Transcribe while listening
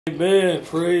Amen.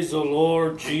 Praise the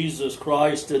Lord Jesus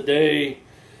Christ today.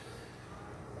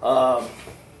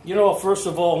 First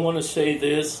of all, I want to say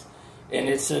this, and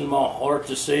it's in my heart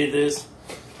to say this.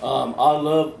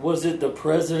 Was it the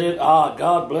president?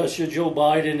 God bless you, Joe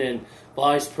Biden and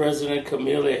Vice President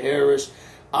Kamala Harris.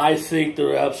 I think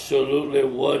they're absolutely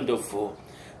wonderful.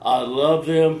 I love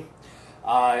them.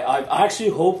 I actually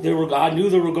hope I knew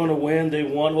they were going to win. They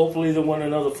won. Hopefully they won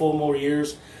another 4 more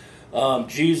years.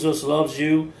 Jesus loves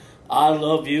you. I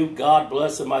love you. God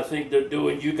bless them. I think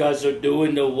you guys are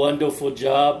doing a wonderful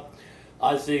job.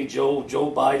 I think Joe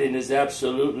Biden is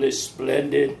absolutely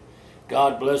splendid.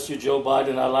 God bless you, Joe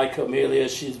Biden. I like Kamala.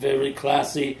 She's very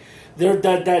classy. They're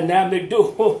that dynamic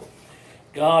duo.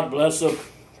 God bless them.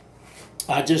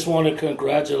 I just want to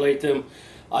congratulate them.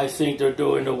 I think they're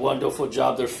doing a wonderful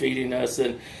job. They're feeding us.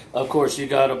 And, of course, you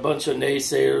got a bunch of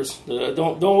naysayers.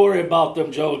 Don't worry about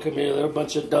them, Joe and Camille. They're a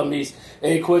bunch of dummies.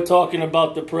 Hey, quit talking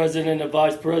about the president and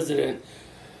vice president.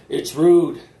 It's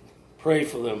rude. Pray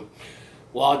for them.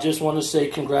 Well, I just want to say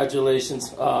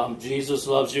congratulations. Jesus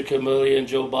loves you, Camilla and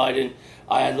Joe Biden.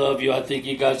 I love you. I think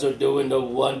you guys are doing a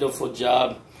wonderful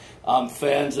job. I'm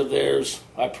fans of theirs.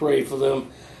 I pray for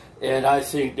them. And I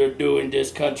think they're doing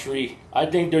this country, I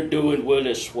think they're doing well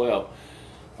as well.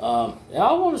 And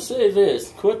I want to say this.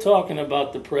 Quit talking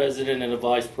about the president and the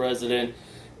vice president.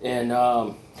 And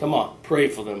come on, pray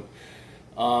for them.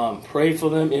 Pray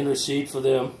for them, intercede for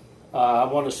them. I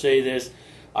want to say this.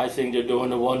 I think they're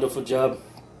doing a wonderful job.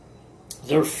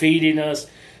 They're feeding us.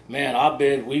 Man, I've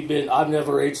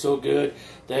never ate so good.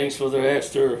 Thanks for the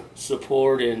extra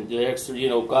support and the extra,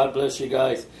 God bless you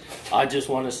guys. I just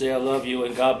want to say I love you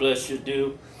and God bless you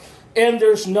too. And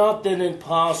there's nothing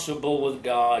impossible with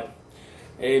God.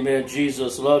 Amen.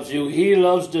 Jesus loves you. He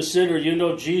loves the sinner.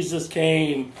 Jesus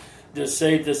came to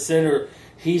save the sinner.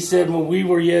 He said when we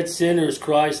were yet sinners,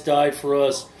 Christ died for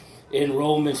us in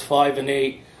Romans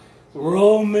 5:8.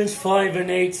 Romans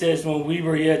 5:8 says when we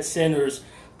were yet sinners,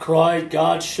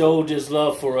 God showed his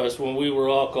love for us when we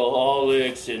were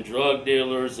alcoholics and drug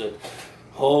dealers and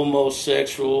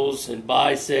homosexuals and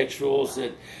bisexuals,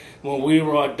 and when we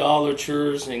were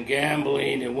idolaters and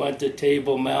gambling and went to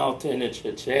Table Mountain and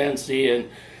Chansey and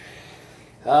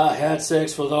had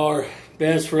sex with our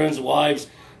best friends' wives.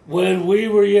 When we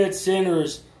were yet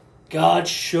sinners,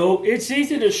 it's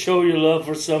easy to show your love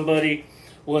for somebody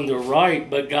when they're right,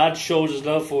 but God showed his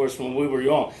love for us when we were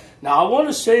young. Now, I want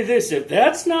to say this. If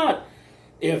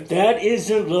that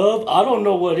isn't love, I don't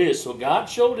know what is. So God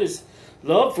showed his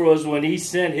love for us when he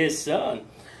sent his son.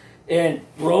 And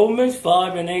Romans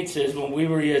 5:8 says when we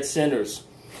were yet sinners.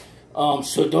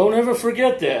 So don't ever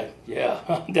forget that.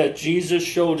 Yeah, that Jesus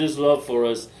showed his love for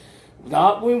us.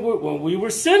 Not when we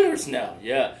were sinners now.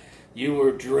 Yeah, you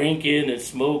were drinking and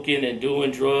smoking and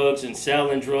doing drugs and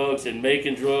selling drugs and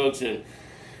making drugs and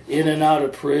in and out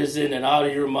of prison and out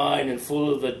of your mind and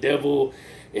full of the devil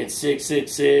and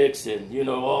 666 and,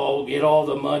 get all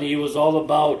the money. It was all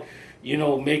about,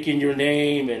 making your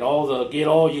name and get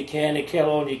all you can and get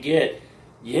all you get.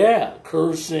 Yeah,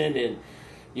 cursing and,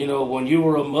 when you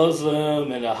were a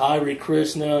Muslim and a Hare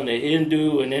Krishna and a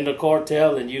Hindu and in the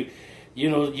cartel and you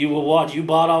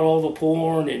bought out all the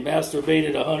porn and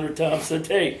masturbated 100 times a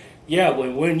day. Yeah,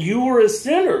 when you were a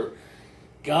sinner,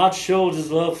 God showed his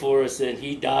love for us and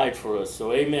he died for us.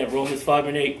 So amen. Romans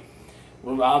 5:8.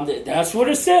 That's what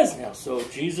it says now. So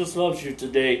Jesus loves you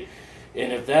today.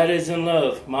 And if that isn't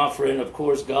love, my friend, of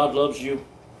course, God loves you.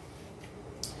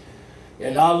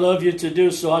 And I love you to do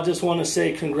so. I just want to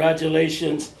say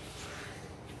congratulations.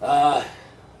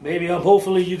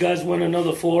 Hopefully you guys win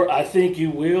another 4. I think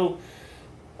you will.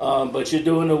 But you're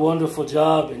doing a wonderful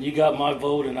job and you got my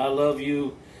vote and I love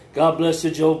you. God bless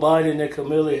you, Joe Biden and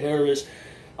Kamala Harris.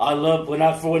 I love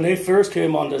when they first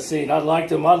came on the scene. I liked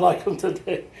them. I like them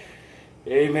today.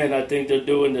 Amen. I think they're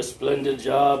doing a splendid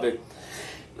job. And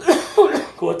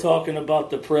we're talking about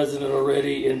the president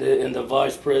already and the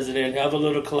vice president. Have a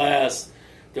little class.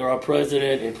 They're our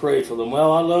president and pray for them.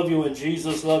 Well, I love you and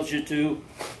Jesus loves you too.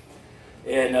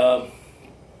 And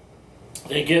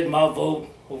they get my vote.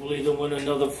 Hopefully they'll win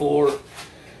another 4.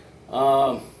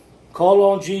 Call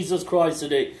on Jesus Christ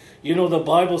today. The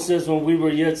Bible says when we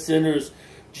were yet sinners,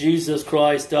 Jesus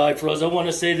Christ died for us. I want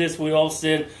to say this. We all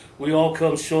sin. We all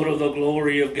come short of the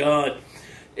glory of God.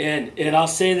 And I'll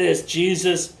say this.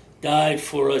 Jesus died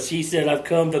for us. He said, I'm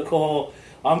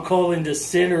calling the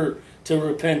sinner to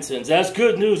repentance. That's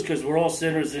good news because we're all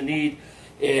sinners in need.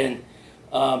 And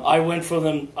I went for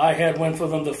them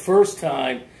the first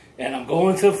time. And I'm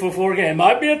going to for 4 again. It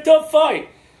might be a tough fight.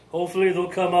 Hopefully they'll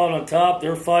come out on top.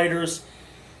 They're fighters.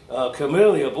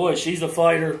 Camilla, boy, she's a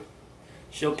fighter.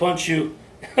 She'll punch you.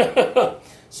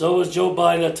 So is Joe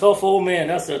Biden, a tough old man.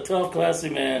 That's a tough, classy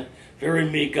man. Very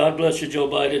meek. God bless you, Joe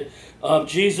Biden.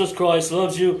 Jesus Christ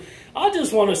loves you. I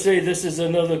just want to say this is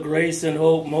another grace and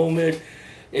hope moment.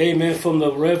 Amen. From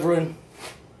the Reverend.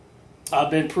 I've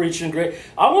been preaching great.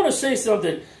 I want to say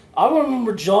something. I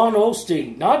remember John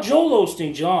Osteen, not Joel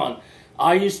Osteen, John.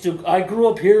 I grew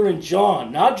up hearing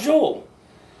John, not Joel.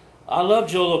 I love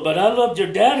Joel, but I loved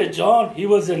your daddy, John. He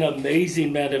was an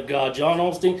amazing man of God. John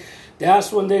Osteen,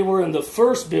 that's when they were in the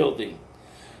first building.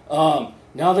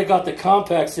 Now they got the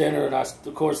Compact Center, and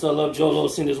of course I love Joel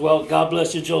Osteen as well. God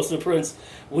bless you, Joseph Prince.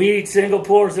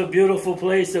 Singapore is a beautiful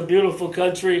place, a beautiful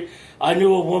country. I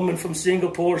knew a woman from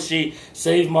Singapore. She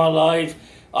saved my life.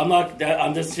 God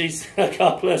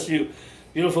bless you.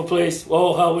 Beautiful place.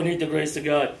 Oh, how we need the grace of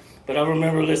God. But I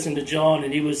remember listening to John,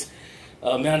 and he was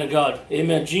a man of God.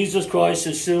 Amen. Jesus Christ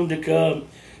is soon to come.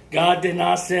 God did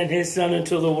not send his son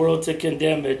into the world to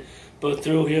condemn it, but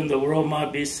through him the world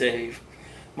might be saved.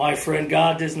 My friend,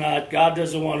 God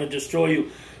doesn't want to destroy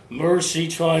you. Mercy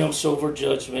triumphs over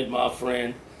judgment, my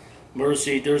friend.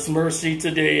 Mercy. There's mercy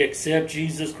today. Accept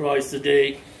Jesus Christ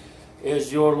today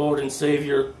as your Lord and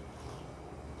Savior.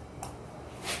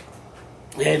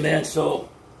 Amen. So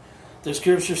the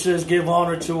scripture says, give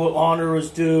honor to what honor is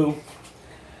due.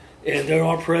 And they're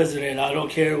our president. I don't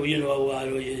care,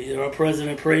 they're our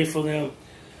president. Pray for them.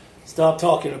 Stop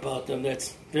talking about them.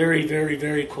 That's very, very,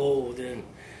 very cold. And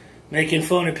making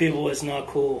fun of people is not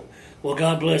cool. Well,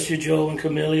 God bless you, Joe and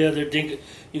Camellia.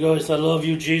 You guys, I love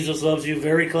you. Jesus loves you.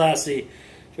 Very classy,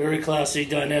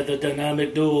 the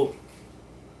dynamic duo.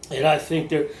 And I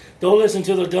think don't listen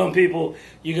to the dumb people.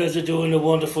 You guys are doing a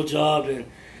wonderful job. And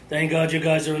thank God you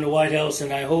guys are in the White House.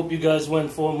 And I hope you guys win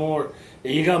 4 more.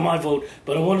 You got my vote.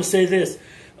 But I want to say this.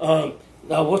 Now,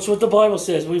 what's what the Bible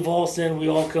says? We've all sinned. We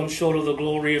all come short of the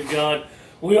glory of God.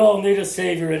 We all need a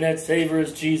Savior, and that Savior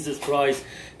is Jesus Christ.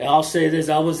 And I'll say this.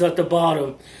 I was at the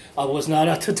bottom. I was not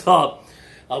at the top.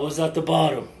 I was at the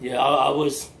bottom. Yeah, I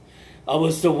was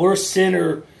the worst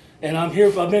sinner. And I'm here.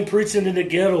 I've been preaching in the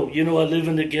ghetto. I live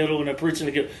in the ghetto, and I preach in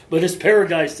the ghetto. But it's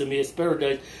paradise to me. It's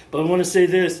paradise. But I want to say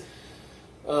this.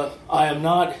 I've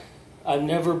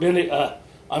never been...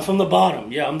 I'm from the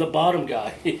bottom. Yeah, I'm the bottom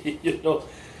guy.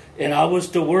 And I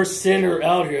was the worst sinner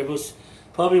out here. It was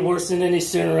probably worse than any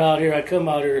sinner out here. I come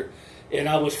out here, and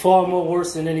I was far more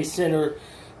worse than any sinner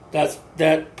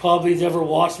that probably ever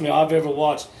watched me. I've ever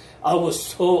watched. I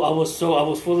was full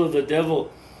of the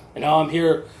devil, and now I'm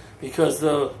here because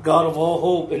the God of all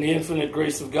hope and the infinite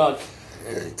grace of God.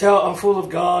 I'm full of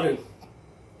God, and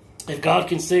if God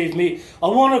can save me, I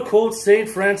want to quote Saint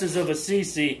Francis of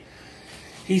Assisi.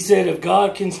 He said, if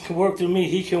God can work through me,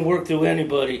 he can work through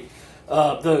anybody.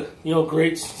 The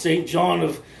great Saint John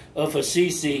of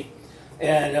Assisi.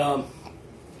 And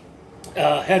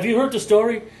have you heard the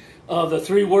story of the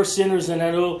 3 worst sinners in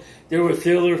that old? There were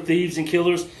thieves and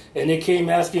killers, and they came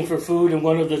asking for food, and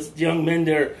one of the young men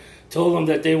there told them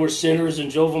that they were sinners and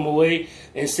drove them away.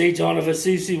 And St. John of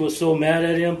Assisi was so mad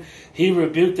at him, he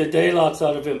rebuked the daylights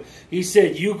out of him. He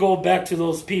said, you go back to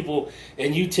those people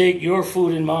and you take your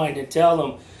food in mind and tell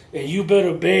them, and you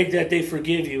better beg that they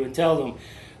forgive you and tell them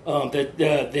that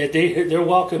they're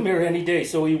welcome here any day.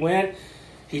 So he went,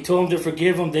 he told them to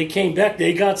forgive them. They came back,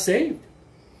 they got saved.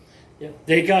 Yeah.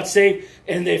 They got saved,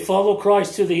 and they followed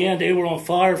Christ to the end. They were on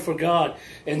fire for God,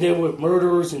 and they were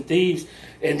murderers and thieves,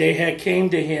 and they came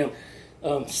to him.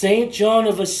 St. John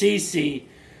of Assisi,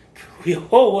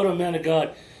 oh, what a man of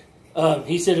God.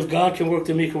 He said, if God can work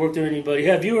through me, he can work through anybody.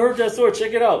 Have you heard that story?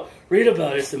 Check it out. Read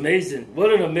about it. It's amazing.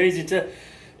 What an amazing time.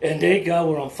 And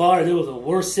were on fire. They were the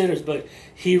worst sinners, but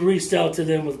he reached out to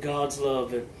them with God's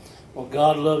love. And well,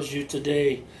 God loves you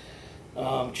today.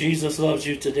 Jesus loves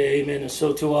you today. Amen. And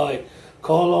so do I.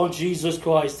 Call on Jesus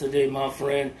Christ today, my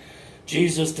friend.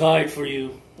 Jesus died for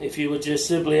you. If you would just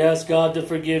simply ask God to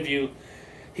forgive you,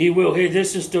 he will. Hey,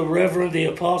 this is the Reverend, the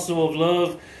Apostle of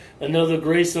Love, another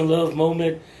grace and love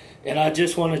moment. And I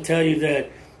just want to tell you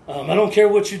that I don't care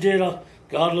what you did.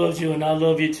 God loves you, and I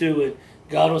love you too. And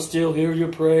God will still hear your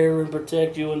prayer and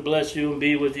protect you and bless you and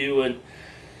be with you. And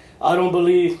I don't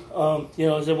believe, well,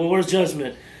 where's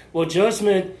judgment? Well,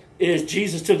 judgment is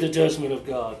Jesus took the judgment of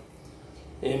God.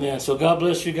 Amen. So God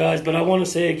bless you guys. But I want to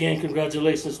say again,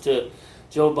 congratulations to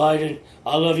Joe Biden.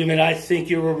 I love you, man. I think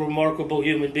you're a remarkable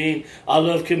human being. I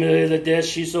love Camellia the Death.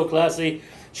 She's so classy.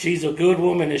 She's a good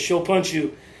woman, and she'll punch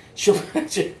you. She'll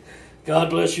punch you. God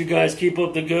bless you guys. Keep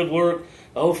up the good work.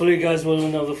 Hopefully you guys will win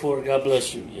another 4. God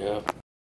bless you. Yeah.